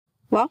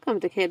Welcome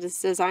to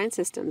Cadence Design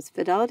Systems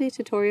Fidelity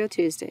Tutorial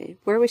Tuesday,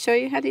 where we show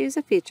you how to use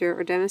a feature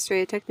or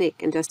demonstrate a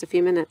technique in just a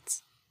few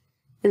minutes.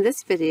 In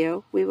this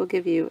video, we will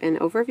give you an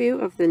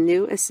overview of the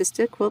new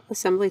Assisted Quilt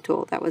Assembly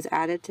tool that was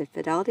added to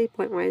Fidelity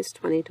Pointwise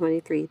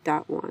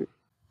 2023.1.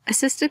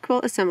 Assisted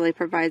Quilt Assembly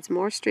provides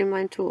more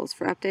streamlined tools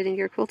for updating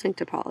your quilting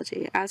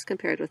topology as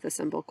compared with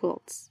assembled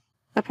quilts.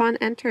 Upon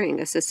entering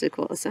Assisted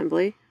Quilt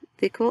Assembly,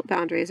 the quilt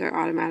boundaries are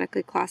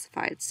automatically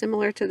classified,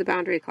 similar to the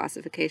boundary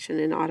classification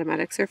in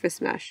Automatic Surface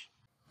Mesh,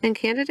 and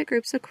candidate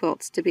groups of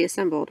quilts to be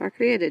assembled are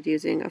created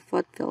using a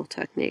flood fill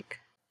technique.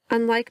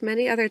 Unlike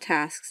many other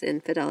tasks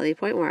in Fidelity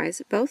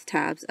Pointwise, both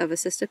tabs of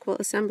Assisted Quilt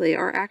Assembly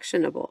are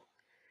actionable,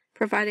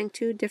 providing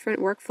two different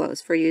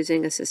workflows for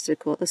using Assisted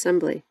Quilt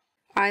Assembly.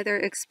 Either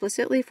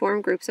explicitly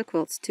form groups of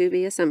quilts to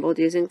be assembled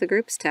using the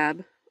Groups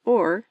tab,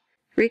 or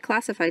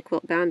reclassify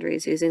quilt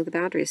boundaries using the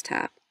Boundaries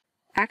tab.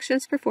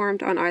 Actions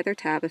performed on either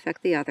tab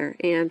affect the other,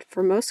 and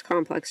for most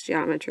complex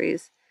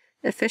geometries,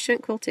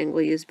 efficient quilting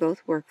will use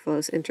both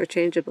workflows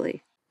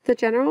interchangeably. The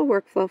general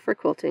workflow for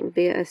quilting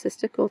via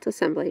Assisted Quilt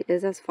Assembly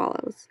is as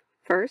follows.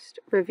 First,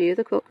 review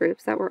the quilt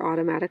groups that were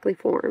automatically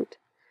formed.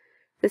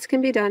 This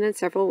can be done in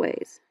several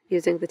ways,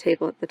 using the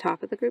table at the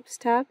top of the Groups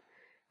tab,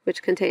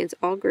 which contains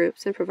all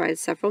groups and provides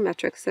several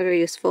metrics that are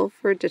useful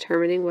for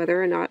determining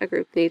whether or not a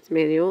group needs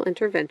manual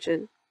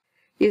intervention,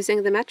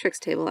 using the Metrics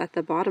table at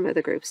the bottom of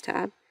the Groups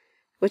tab,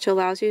 which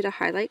allows you to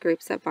highlight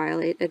groups that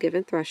violate a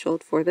given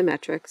threshold for the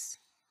metrics,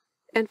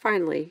 and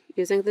finally,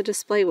 using the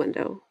display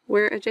window,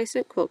 where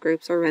adjacent quilt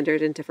groups are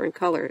rendered in different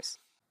colors.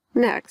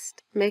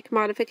 Next, make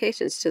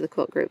modifications to the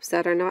quilt groups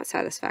that are not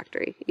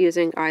satisfactory,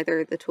 using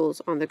either the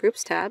Tools on the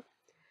Groups tab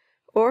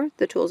or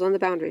the Tools on the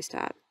Boundaries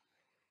tab.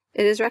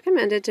 It is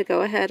recommended to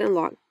go ahead and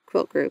lock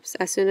quilt groups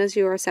as soon as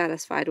you are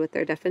satisfied with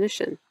their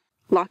definition.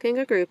 Locking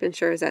a group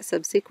ensures that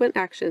subsequent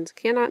actions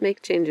cannot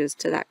make changes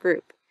to that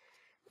group,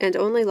 and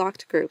only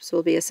locked groups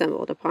will be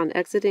assembled upon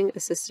exiting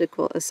Assisted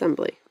Quilt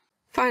Assembly.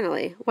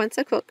 Finally, once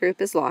a quilt group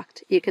is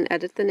locked, you can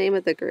edit the name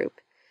of the group,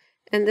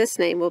 and this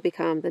name will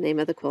become the name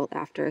of the quilt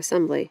after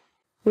assembly.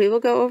 We will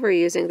go over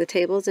using the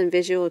tables and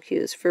visual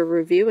cues for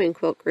reviewing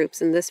quilt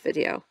groups in this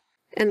video,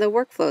 and the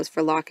workflows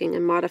for locking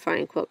and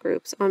modifying quilt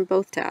groups on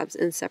both tabs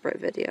in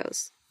separate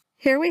videos.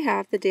 Here we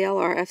have the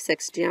DLR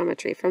F6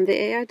 geometry from the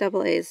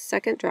AIAA's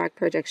Second Drag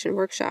Projection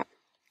Workshop.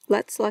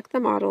 Let's select the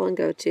model and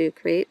go to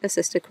Create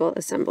Assisted Quilt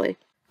Assembly.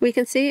 We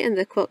can see in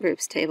the Quilt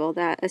Groups table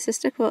that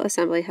Assisted Quilt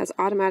Assembly has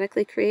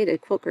automatically created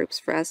quilt groups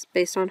for us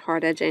based on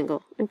hard edge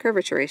angle and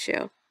curvature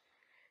ratio.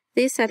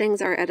 These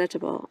settings are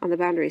editable on the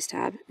Boundaries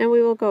tab, and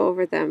we will go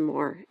over them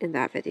more in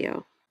that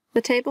video.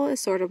 The table is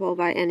sortable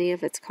by any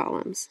of its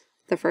columns.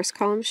 The first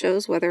column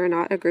shows whether or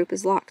not a group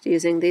is locked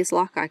using these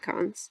lock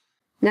icons.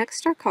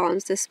 Next are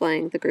columns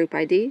displaying the group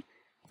ID,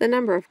 the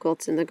number of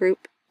quilts in the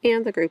group,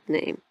 and the group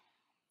name.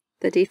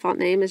 The default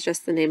name is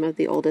just the name of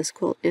the oldest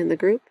quilt in the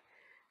group,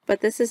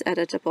 but this is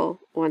editable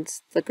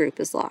once the group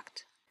is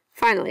locked.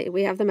 Finally,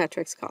 we have the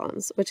metrics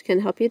columns, which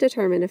can help you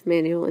determine if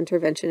manual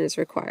intervention is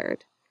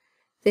required.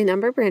 The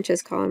number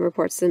branches column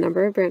reports the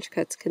number of branch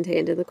cuts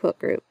contained in the quilt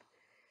group.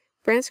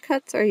 Branch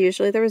cuts are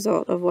usually the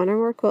result of one or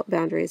more quilt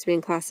boundaries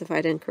being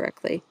classified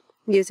incorrectly,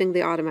 using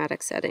the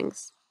automatic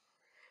settings.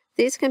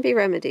 These can be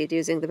remedied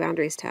using the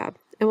Boundaries tab,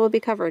 and will be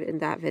covered in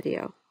that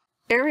video.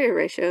 Area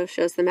ratio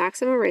shows the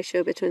maximum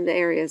ratio between the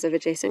areas of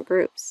adjacent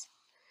groups.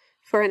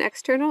 For an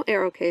external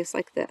arrow case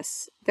like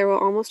this, there will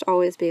almost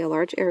always be a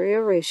large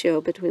area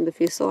ratio between the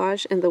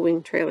fuselage and the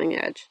wing trailing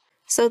edge,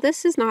 so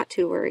this is not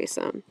too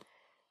worrisome.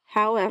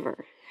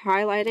 However,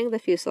 highlighting the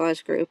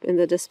fuselage group in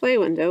the display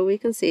window, we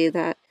can see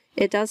that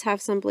it does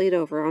have some bleed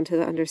over onto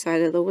the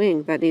underside of the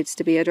wing that needs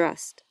to be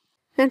addressed.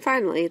 And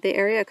finally, the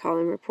area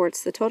column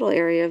reports the total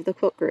area of the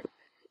quilt group.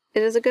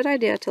 It is a good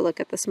idea to look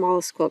at the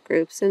smallest quilt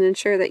groups and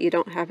ensure that you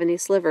don't have any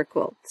sliver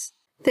quilts.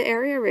 The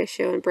area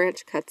ratio and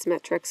branch cuts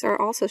metrics are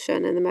also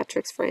shown in the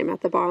metrics frame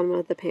at the bottom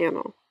of the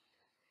panel.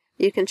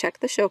 You can check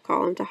the show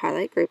column to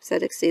highlight groups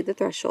that exceed the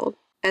threshold,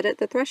 edit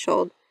the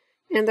threshold,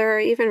 and there are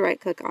even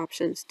right-click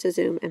options to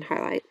zoom and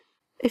highlight.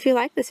 If you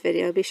like this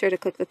video, be sure to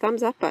click the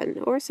thumbs up button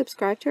or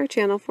subscribe to our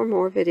channel for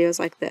more videos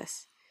like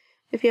this.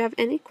 If you have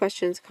any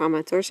questions,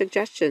 comments, or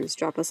suggestions,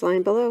 drop us a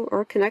line below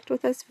or connect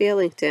with us via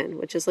LinkedIn,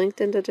 which is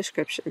linked in the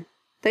description.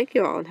 Thank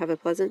you all and have a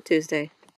pleasant Tuesday.